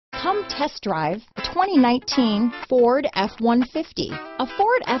Come test drive the 2019 Ford F-150. A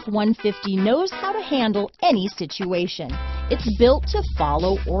Ford F-150 knows how to handle any situation. It's built to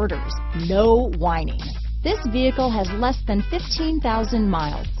follow orders, no whining. This vehicle has less than 15,000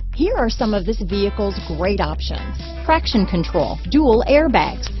 miles. Here are some of this vehicle's great options: traction control, dual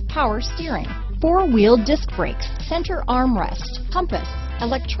airbags, power steering, four-wheel disc brakes, center armrest, compass,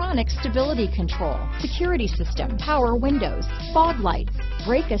 electronic stability control, security system, power windows, fog lights,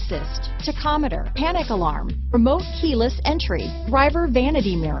 brake assist, tachometer, panic alarm, remote keyless entry, driver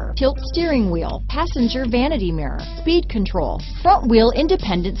vanity mirror, tilt steering wheel, passenger vanity mirror, speed control, front wheel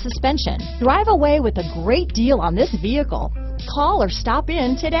independent suspension. Drive away with a great deal on this vehicle. Call or stop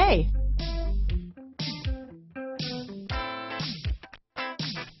in today.